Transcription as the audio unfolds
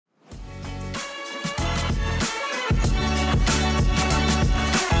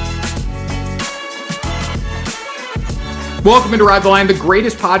Welcome into Ride the Line, the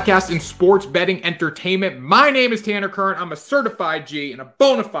greatest podcast in sports betting entertainment. My name is Tanner Curran. I'm a certified G and a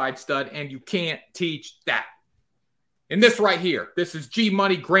bona fide stud, and you can't teach that. And this right here, this is G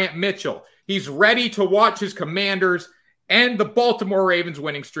Money Grant Mitchell. He's ready to watch his Commanders and the Baltimore Ravens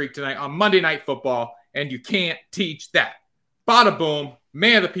winning streak tonight on Monday Night Football, and you can't teach that. Bada boom,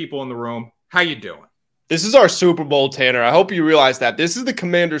 man of the people in the room. How you doing? This is our Super Bowl, Tanner. I hope you realize that. This is the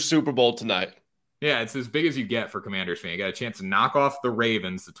Commanders Super Bowl tonight. Yeah, it's as big as you get for Commanders fans. You got a chance to knock off the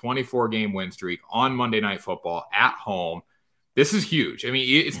Ravens, the 24-game win streak on Monday Night Football at home. This is huge. I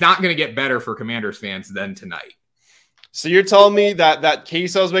mean, it's not going to get better for Commanders fans than tonight. So you're telling me that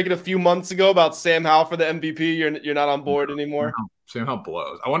case I was making a few months ago about Sam Howell for the MVP, you're not on board anymore? Sam Howell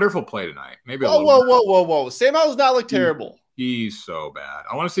blows. I wonder if he'll play tonight. Maybe. Whoa. Sam Howell does not look terrible. He's so bad.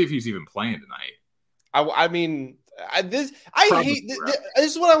 I want to see if he's even playing tonight. This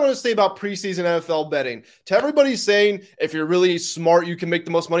is what I want to say about preseason NFL betting. To everybody saying, if you're really smart, you can make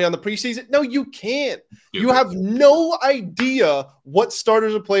the most money on the preseason. No, you can't. You have no idea what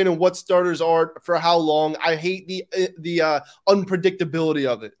starters are playing and what starters aren't for how long. I hate the unpredictability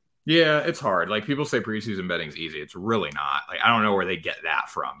of it. Yeah, it's hard. Like, people say preseason betting is easy. It's really not. Like, I don't know where they get that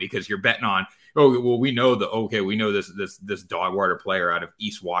from, because you're betting on, we know this dog water player out of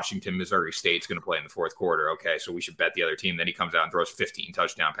East Washington, Missouri State is going to play in the fourth quarter. Okay, so we should bet the other team. Then he comes out and throws 15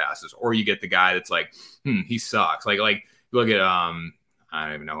 touchdown passes. Or you get the guy that's like, he sucks. Like look at I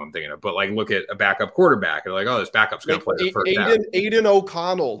don't even know who I'm thinking of, but like, look at a backup quarterback. And like, this backup's going to play the first half. Aiden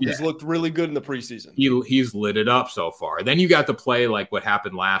O'Connell has looked really good in the preseason. He's lit it up so far. Then you got to play like what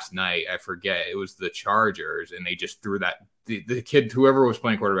happened last night. I forget. It was the Chargers, and they just threw that the kid, whoever was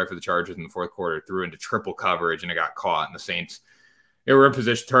playing quarterback for the Chargers in the fourth quarter, threw into triple coverage, and it got caught. And the Saints,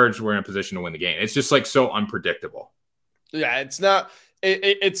 Chargers were in a position to win the game. It's just like so unpredictable. Yeah, it's not.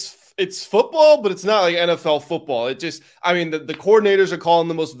 It's football, but it's not like NFL football. The coordinators are calling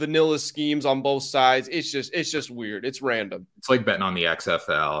the most vanilla schemes on both sides. It's just weird. It's random. It's like betting on the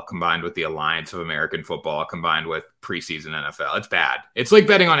XFL combined with the Alliance of American Football combined with preseason NFL. It's bad. It's like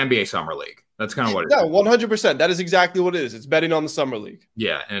betting on NBA Summer League. That's kind of what it is. Yeah, 100%. That is exactly what it is. It's betting on the Summer League.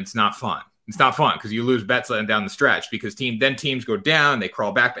 Yeah, and it's not fun. It's not fun because you lose bets down the stretch because teams go down, they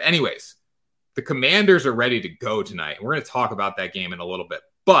crawl back. But anyways, the Commanders are ready to go tonight. We're going to talk about that game in a little bit.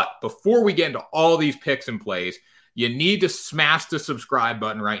 But before we get into all these picks and plays, you need to smash the subscribe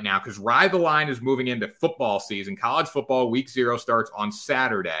button right now, because Ride the Line is moving into football season. College football week 0 starts on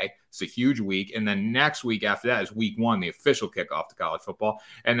Saturday. It's a huge week. And then next week after that is week 1, the official kickoff to college football.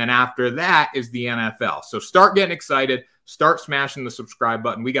 And then after that is the NFL. So start getting excited. Start smashing the subscribe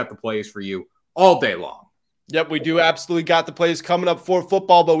button. We got the plays for you all day long. Yep, we do absolutely got the plays coming up for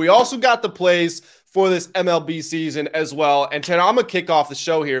football, but we also got the plays for this MLB season as well. And Tanner, I'm going to kick off the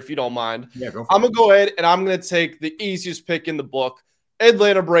show here if you don't mind. Yeah, go for it. I'm going to go ahead and I'm going to take the easiest pick in the book.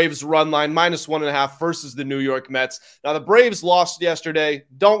 Atlanta Braves run line -1.5 versus the New York Mets. Now, the Braves lost yesterday.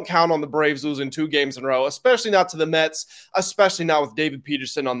 Don't count on the Braves losing 2 games in a row, especially not to the Mets, especially not with David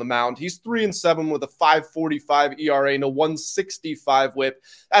Peterson on the mound. He's 3-7 with a 5.45 ERA and a 1.65 whip.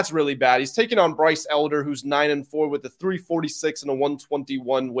 That's really bad. He's taking on Bryce Elder, who's 9-4 with a 3.46 and a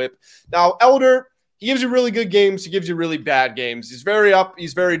 1.21 whip. Now, Elder, he gives you really good games. He gives you really bad games. He's very up.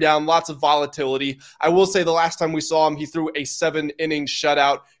 He's very down. Lots of volatility. I will say the last time we saw him, he threw a 7-inning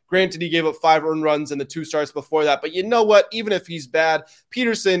shutout. Granted, he gave up 5 earned runs in the 2 starts before that. But you know what? Even if he's bad,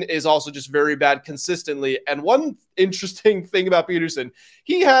 Peterson is also just very bad consistently. And one interesting thing about Peterson,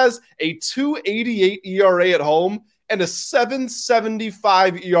 he has a 2.88 ERA at home and a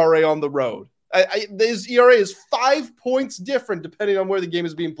 7.75 ERA on the road. His ERA is 5 points different depending on where the game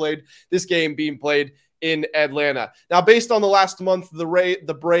is being played. This game being played in Atlanta. Now, based on the last month,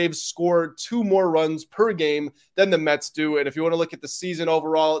 the Braves scored 2 more runs per game than the Mets do. And if you want to look at the season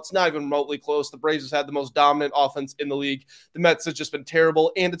overall, it's not even remotely close. The Braves have had the most dominant offense in the league. The Mets have just been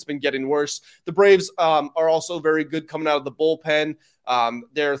terrible, and it's been getting worse. The Braves are also very good coming out of the bullpen.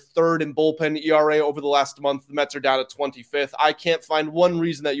 They're 3rd in bullpen ERA over the last month. The Mets are down at 25th. I can't find one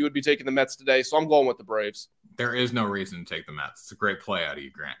reason that you would be taking the Mets today, so I'm going with the Braves. There is no reason to take the Mets. It's a great play out of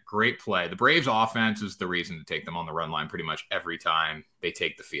you, Grant. Great play. The Braves offense is the reason to take them on the run line pretty much every time they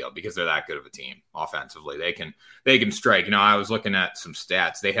take the field, because they're that good of a team offensively. They can strike. You know, I was looking at some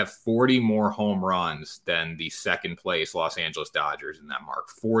stats. They have 40 more home runs than the second place Los Angeles Dodgers in that mark.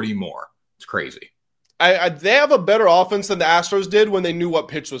 40 more. It's crazy. They have a better offense than the Astros did when they knew what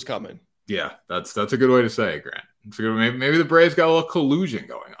pitch was coming. Yeah, that's a good way to say it, Grant. It's a good, maybe the Braves got a little collusion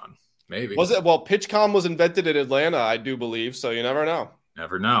going on. Maybe. Was it? Well, PitchCom was invented in Atlanta, I do believe. So you never know.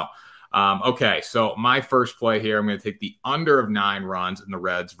 Never know. Okay, so my first play here, I'm going to take the under of 9 runs in the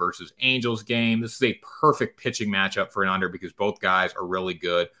Reds versus Angels game. This is a perfect pitching matchup for an under because both guys are really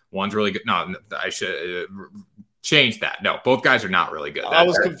good. One's really good. No, I should change that. No, both guys are not really good. I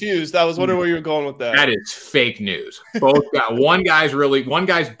was confused. I was wondering where you were going with that. That is fake news. One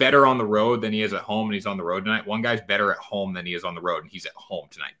guy's better on the road than he is at home, and he's on the road tonight. One guy's better at home than he is on the road, and he's at home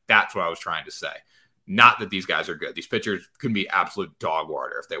tonight. That's what I was trying to say. Not that these guys are good. These pitchers can be absolute dog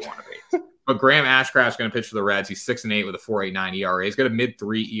water if they want to be. But Graham Ashcraft's going to pitch for the Reds. He's 6-8 with a 4.89 ERA. He's got a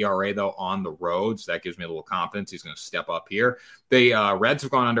mid-3 ERA, though, on the road, so that gives me a little confidence. He's going to step up here. The Reds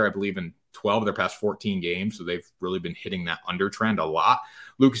have gone under, I believe, in 12 of their past 14 games, so they've really been hitting that under trend a lot.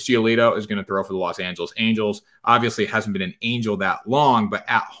 Lucas Giolito is going to throw for the Los Angeles Angels. Obviously, hasn't been an Angel that long, but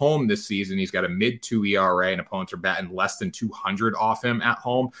at home this season, he's got a mid-2 ERA, and opponents are batting less than 200 off him at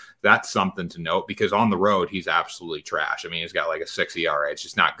home. That's something to note because on the road, he's absolutely trash. I mean, he's got like a 6 ERA. It's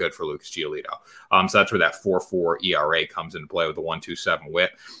just not good for Lucas Giolito. So that's where that 4.4 ERA comes into play with the 1.27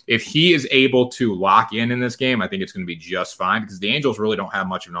 whip. If he is able to lock in this game, I think it's going to be just fine because the Angels really don't have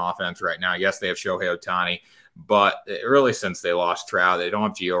much of an offense right now. Yes, they have Shohei Ohtani, but really since they lost Trout, they don't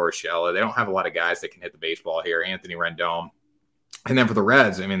have Gio Urshela. They don't have a lot of guys that can hit the baseball here. Anthony Rendon. And then for the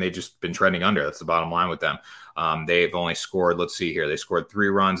Reds, I mean, they've just been trending under. That's the bottom line with them. They've only scored, let's see here. They scored 3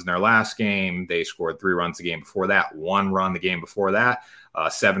 runs in their last game. They scored 3 runs the game before that, 1 run the game before that,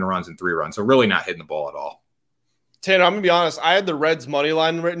 7 runs and 3 runs. So really not hitting the ball at all. Tanner, I'm going to be honest. I had the Reds money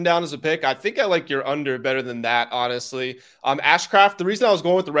line written down as a pick. I think I like your under better than that, honestly. Ashcraft, the reason I was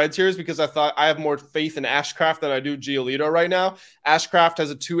going with the Reds here is because I thought I have more faith in Ashcraft than I do Giolito right now. Ashcraft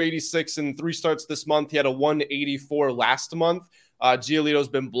has a 286 in 3 starts this month. He had a 184 last month. Giolito's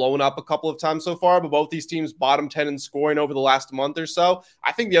been blown up a couple of times so far, but both these teams bottom 10 in scoring over the last month or so.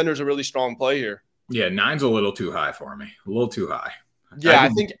 I think the under is a really strong play here. Yeah, 9's a little too high for me. A little too high. Yeah, I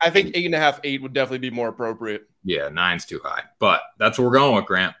think 8.5, 8 would definitely be more appropriate. Yeah, 9's too high. But that's what we're going with,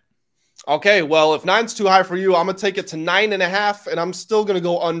 Grant. Okay, well, if 9's too high for you, I'm going to take it to 9.5, and I'm still going to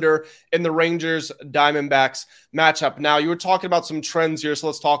go under in the Rangers Diamondbacks matchup. Now, you were talking about some trends here, so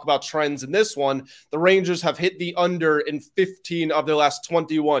let's talk about trends in this one. The Rangers have hit the under in 15 of their last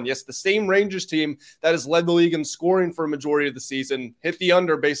 21. Yes, the same Rangers team that has led the league in scoring for a majority of the season hit the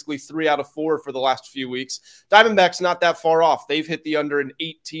under basically 3 out of 4 for the last few weeks. Diamondbacks not that far off. They've hit the under in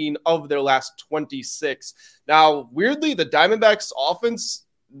 18 of their last 26. Now, weirdly, the Diamondbacks offense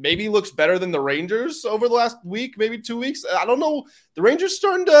maybe looks better than the Rangers over the last week, maybe 2 weeks. I don't know. The Rangers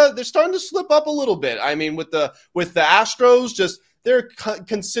starting to slip up a little bit. I mean, with the Astros, just their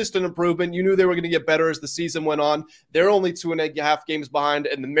consistent improvement. You knew they were going to get better as the season went on. They're only 2.5 games behind,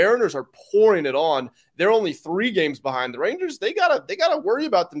 and the Mariners are pouring it on. They're only 3 games behind. The Rangers, they gotta worry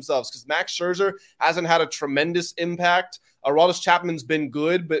about themselves because Max Scherzer hasn't had a tremendous impact. Aroldis Chapman's been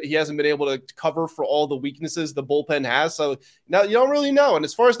good, but he hasn't been able to cover for all the weaknesses the bullpen has. So now you don't really know. And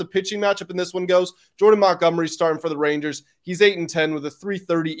as far as the pitching matchup in this one goes, Jordan Montgomery's starting for the Rangers. He's 8-10 with a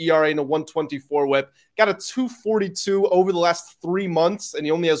 3.30 ERA and a 1.24 whip. Got a 2.42 over the last 3 months, and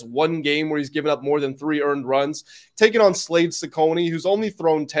he only has 1 game where he's given up more than 3 earned runs. Taking on Slade Ciccone, who's only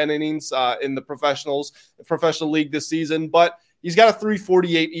thrown 10 innings in the professional league this season, but he's got a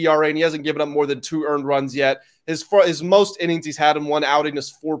 3.48 ERA, and he hasn't given up more than 2 earned runs yet. His most innings he's had in one outing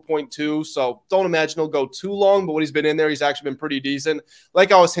is 4.2, so don't imagine he'll go too long, but when he's been in there, he's actually been pretty decent.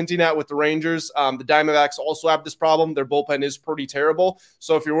 Like I was hinting at with the Rangers, the Diamondbacks also have this problem. Their bullpen is pretty terrible,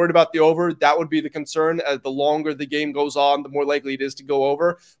 so if you're worried about the over, that would be the concern. As the longer the game goes on, the more likely it is to go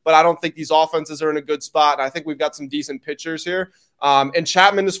over, but I don't think these offenses are in a good spot, and I think we've got some decent pitchers here. And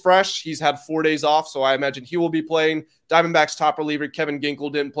Chapman is fresh. He's had 4 days off, so I imagine he will be playing. Diamondbacks top reliever Kevin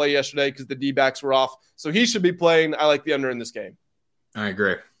Ginkel didn't play yesterday because the D-backs were off, so he should be playing. I like the under in this game. I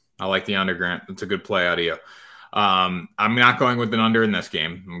agree. I like the under, Grant. It's a good play out of you. I'm not going with an under in this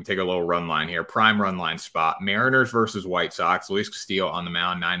game. I'm going to take a little run line here. Prime run line spot. Mariners versus White Sox. Luis Castillo on the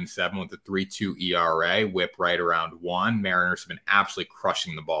mound, 9-7 with a 3.2 ERA. Whip right around 1. Mariners have been absolutely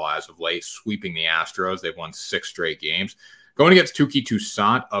crushing the ball as of late, sweeping the Astros. They've won 6 straight games. Going against Touki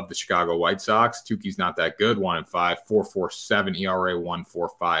Toussaint of the Chicago White Sox. Touki's not that good. 1-5, 4.47 ERA,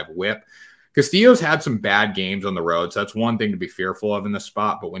 1.45 whip. Castillo's had some bad games on the road, so that's one thing to be fearful of in this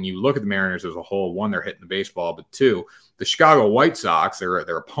spot. But when you look at the Mariners as a whole, 1, they're hitting the baseball, but 2, the Chicago White Sox, their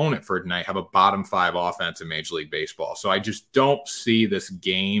opponent for tonight, have a bottom 5 offense in Major League Baseball. So I just don't see this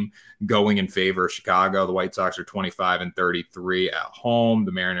game going in favor of Chicago. The White Sox are 25-33 at home.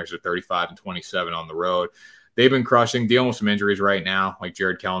 The Mariners are 35-27 on the road. They've been crushing, dealing with some injuries right now, like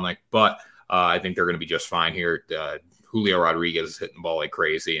Jared Kelenic, but I think they're going to be just fine here. Julio Rodriguez is hitting the ball like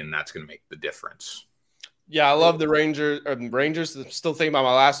crazy, and that's going to make the difference. Yeah, I love the Rangers. Still thinking about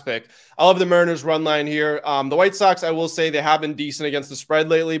my last pick. I love the Mariners run line here. The White Sox, I will say they have been decent against the spread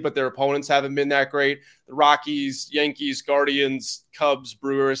lately, but their opponents haven't been that great. The Rockies, Yankees, Guardians, Cubs,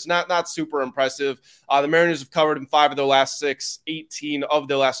 Brewers, not super impressive. The Mariners have covered in 5 of their last 6, 18 of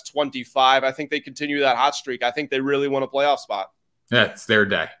their last 25. I think they continue that hot streak. I think they really want a playoff spot. Yeah, it's their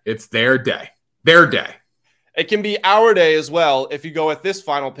day. It's their day. Their day. It can be our day as well if you go with this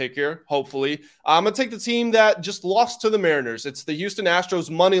final pick here, hopefully. I'm going to take the team that just lost to the Mariners. It's the Houston Astros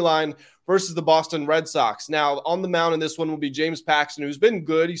money line versus the Boston Red Sox. Now, on the mound in this one will be James Paxton, who's been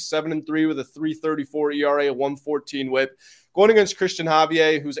good. He's 7-3 with a 3.34 ERA, a 1.14 whip. Going against Christian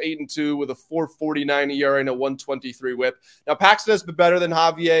Javier, who's 8-2 with a 4.49 ERA and a 1.23 whip. Now, Paxton has been better than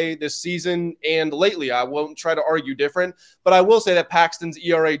Javier this season and lately. I won't try to argue different, but I will say that Paxton's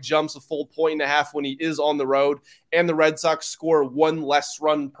ERA jumps a full 1.5 when he is on the road, and the Red Sox score 1 less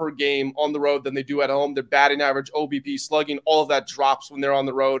run per game on the road than they do at home. Their batting average, OBP, slugging, all of that drops when they're on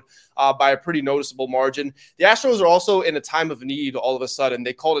the road by a pretty noticeable margin. The Astros are also in a time of need all of a sudden.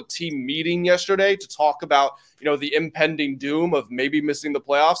 They called a team meeting yesterday to talk about, the impending doom of maybe missing the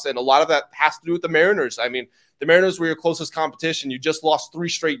playoffs, and a lot of that has to do with the Mariners. I mean, the Mariners were your closest competition. You just lost 3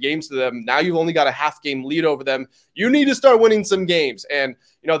 straight games to them. Now you've only got a half-game lead over them. You need to start winning some games. And,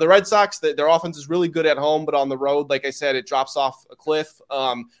 the Red Sox, their offense is really good at home, but on the road, like I said, it drops off a cliff.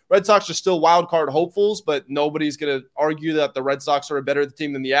 Red Sox are still wild card hopefuls, but nobody's going to argue that the Red Sox are a better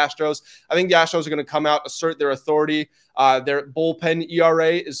team than the Astros. I think the Astros are going to come out, assert their authority. Their bullpen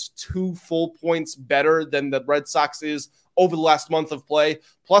ERA is 2 full points better than the Red Sox is over the last month of play.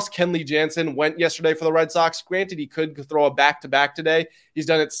 Plus, Kenley Jansen went yesterday for the Red Sox. Granted, he could throw a back-to-back today. He's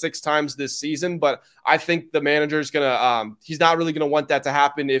done it 6 times this season, but I think the manager is going to he's not really going to want that to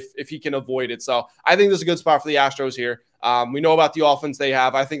happen if he can avoid it. So I think this is a good spot for the Astros here. We know about the offense they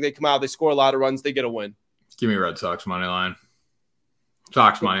have. I think they come out, they score a lot of runs, they get a win. Give me Red Sox money line.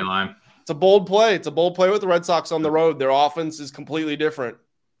 Sox money line. It's a bold play. It's a bold play with the Red Sox on the road. Their offense is completely different.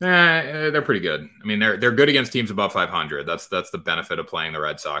 They're pretty good. I mean, they're good against teams above 500. That's the benefit of playing the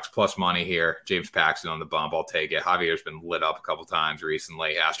Red Sox. Plus money here. James Paxton on the bump. I'll take it. Javier's been lit up a couple times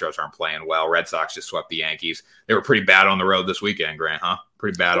recently. Astros aren't playing well. Red Sox just swept the Yankees. They were pretty bad on the road this weekend, Grant, huh?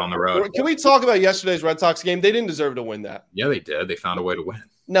 Pretty bad on the road. Can we talk about yesterday's Red Sox game? They didn't deserve to win that. Yeah, they did. They found a way to win.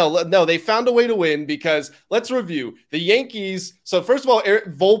 No, they found a way to win because let's review. The Yankees, so first of all,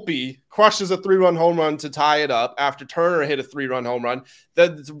 Volpe crushes a 3-run home run to tie it up after Turner hit a 3-run home run.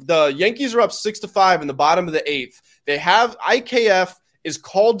 The Yankees are up 6-5 in the bottom of the 8th. They have IKF is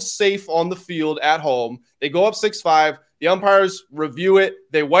called safe on the field at home. They go up 6-5. The umpires review it.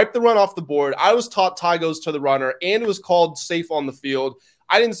 They wipe the run off the board. I was taught tie goes to the runner, and it was called safe on the field.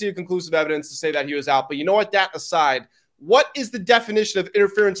 I didn't see a conclusive evidence to say that he was out, but you know what? That aside, what is the definition of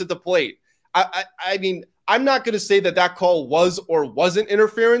interference at the plate? I mean, I'm not going to say that call was or wasn't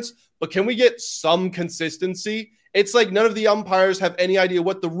interference, but can we get some consistency? It's like none of the umpires have any idea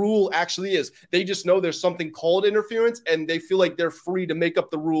what the rule actually is. They just know there's something called interference, and they feel like they're free to make up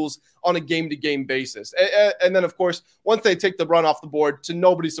the rules on a game-to-game basis. And then, of course, once they take the run off the board, to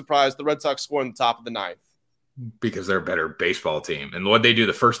nobody's surprise, the Red Sox score in the top of the 9th. Because they're a better baseball team. And what they do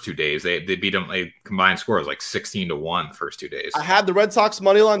the first 2 days, they beat them, a combined score was like 16-1 the first 2 days. I had the Red Sox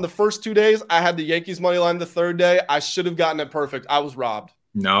money line the first 2 days. I had the Yankees money line the third day. I should have gotten it perfect. I was robbed.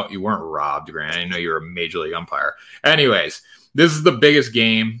 No, you weren't robbed, Grant. I didn't know you were a major league umpire. Anyways, this is the biggest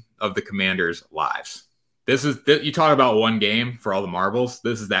game of the Commanders' lives. You talk about one game for all the marbles.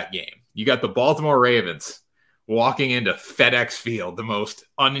 This is that game. You got the Baltimore Ravens walking into FedEx Field, the most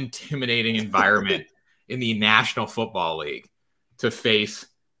unintimidating environment in the National Football League, to face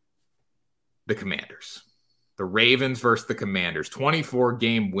the Commanders. The Ravens versus the Commanders.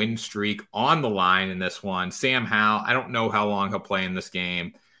 24-game win streak on the line in this one. Sam Howell, I don't know how long he'll play in this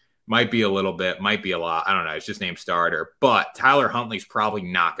game. Might be a little bit, might be a lot. I don't know. It's just named starter. But Tyler Huntley's probably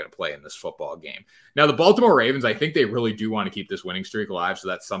not going to play in this football game. Now, the Baltimore Ravens, I think they really do want to keep this winning streak alive, so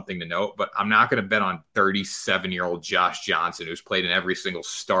that's something to note. But I'm not going to bet on 37-year-old Josh Johnson, who's played in every single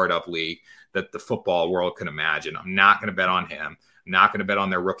startup league that the football world can imagine. I'm not going to bet on him. I'm not going to bet on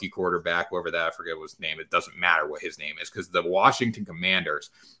their rookie quarterback, whoever that, I forget what his name. It doesn't matter what his name is because the Washington Commanders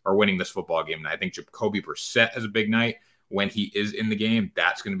are winning this football game. And I think Jacoby Brissett has a big night. When he is in the game,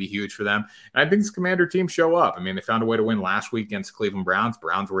 that's going to be huge for them. And I think this Commander team show up. I mean, they found a way to win last week against Cleveland Browns.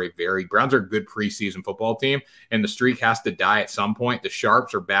 Browns are a good preseason football team, and the streak has to die at some point. The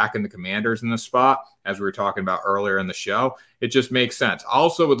Sharps are back in the Commanders in this spot, as we were talking about earlier in the show. It just makes sense. I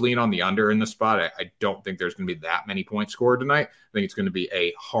also would lean on the under in this spot. I don't think there's going to be that many points scored tonight. I think it's going to be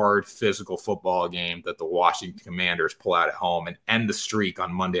a hard physical football game that the Washington Commanders pull out at home and end the streak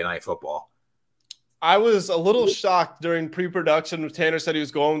on Monday Night Football. I was a little shocked during pre-production when Tanner said he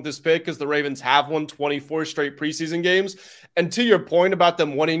was going with this pick because the Ravens have won 24 straight preseason games. And to your point about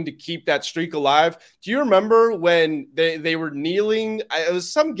them wanting to keep that streak alive, do you remember when they were kneeling? It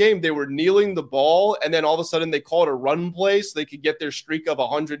was some game they were kneeling the ball, and then all of a sudden they called a run play so they could get their streak of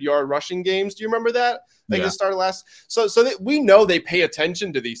 100-yard rushing games. Do you remember that? Like this started last. So we know they pay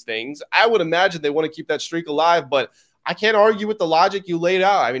attention to these things. I would imagine they want to keep that streak alive, but I can't argue with the logic you laid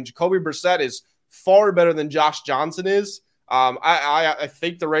out. I mean, Jacoby Brissett is far better than Josh Johnson is. I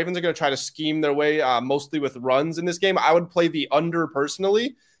think the Ravens are going to try to scheme their way mostly with runs in this game. I would play the under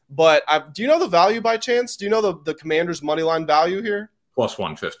personally, but do you know the value by chance? Do you know the Commanders' money line value here? Plus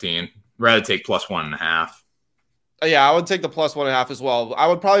 115. Rather take plus 1.5. Yeah, I would take the plus 1.5 as well. I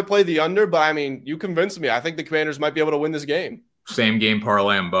would probably play the under, but I mean, you convinced me. I think the Commanders might be able to win this game. Same game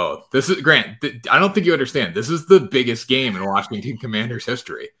parlay them both. This is Grant. I don't think you understand. This is the biggest game in Washington Commanders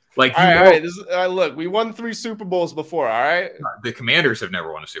history. Like, all right. Look, we won 3 Super Bowls before. All right. The Commanders have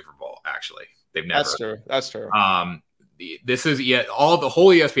never won a Super Bowl. Actually, they've never. That's true. This is the whole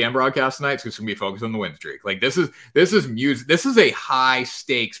ESPN broadcast tonight is going to be focused on the win streak. Like this is music. This is a high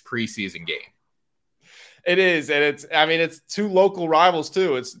stakes preseason game. It is, and it's 2 local rivals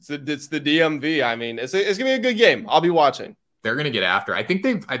too. It's the DMV. I mean, it's gonna be a good game. I'll be watching. They're going to get after. I think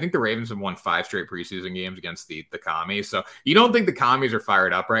the Ravens have won 5 straight preseason games against the Commies. So you don't think the Commies are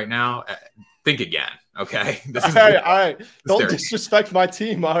fired up right now? Think again, okay? All right. Don't disrespect my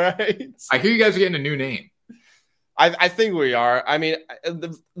team, all right? I hear you guys are getting a new name. I think we are. I mean,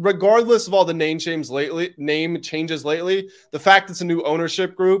 regardless of all the name changes lately, the fact it's a new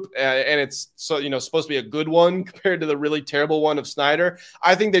ownership group and it's supposed to be a good one compared to the really terrible one of Snyder.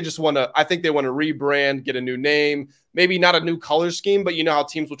 I think they want to rebrand, get a new name, maybe not a new color scheme, but you know how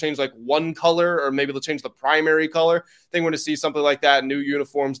teams will change like one color or maybe they'll change the primary color. I think we're going to see something like that. New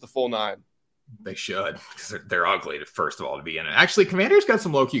uniforms, the full 9. They should, because they're ugly. First of all, to be in it. Actually, Commanders got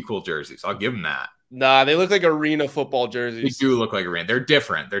some low key cool jerseys. I'll give them that. Nah, they look like arena football jerseys. They do look like arena. They're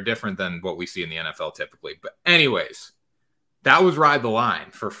different. They're different than what we see in the NFL typically. But anyways, that was Ride the Line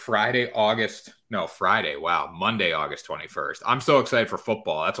for Monday, August 21st. I'm so excited for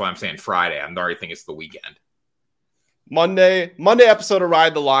football. That's why I'm saying Friday. I'm already thinking it's the weekend. Monday episode of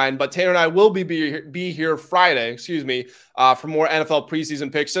Ride the Line, but Tanner and I will be here Friday, for more NFL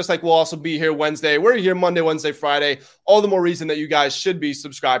preseason picks, just like we'll also be here Wednesday. We're here Monday, Wednesday, Friday. All the more reason that you guys should be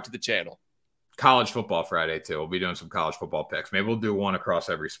subscribed to the channel. College football Friday, too. We'll be doing some college football picks. Maybe we'll do one across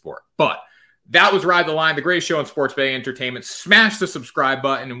every sport. But that was Ride the Line, the greatest show in sports betting entertainment. Smash the subscribe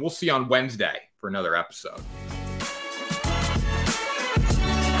button, and we'll see you on Wednesday for another episode.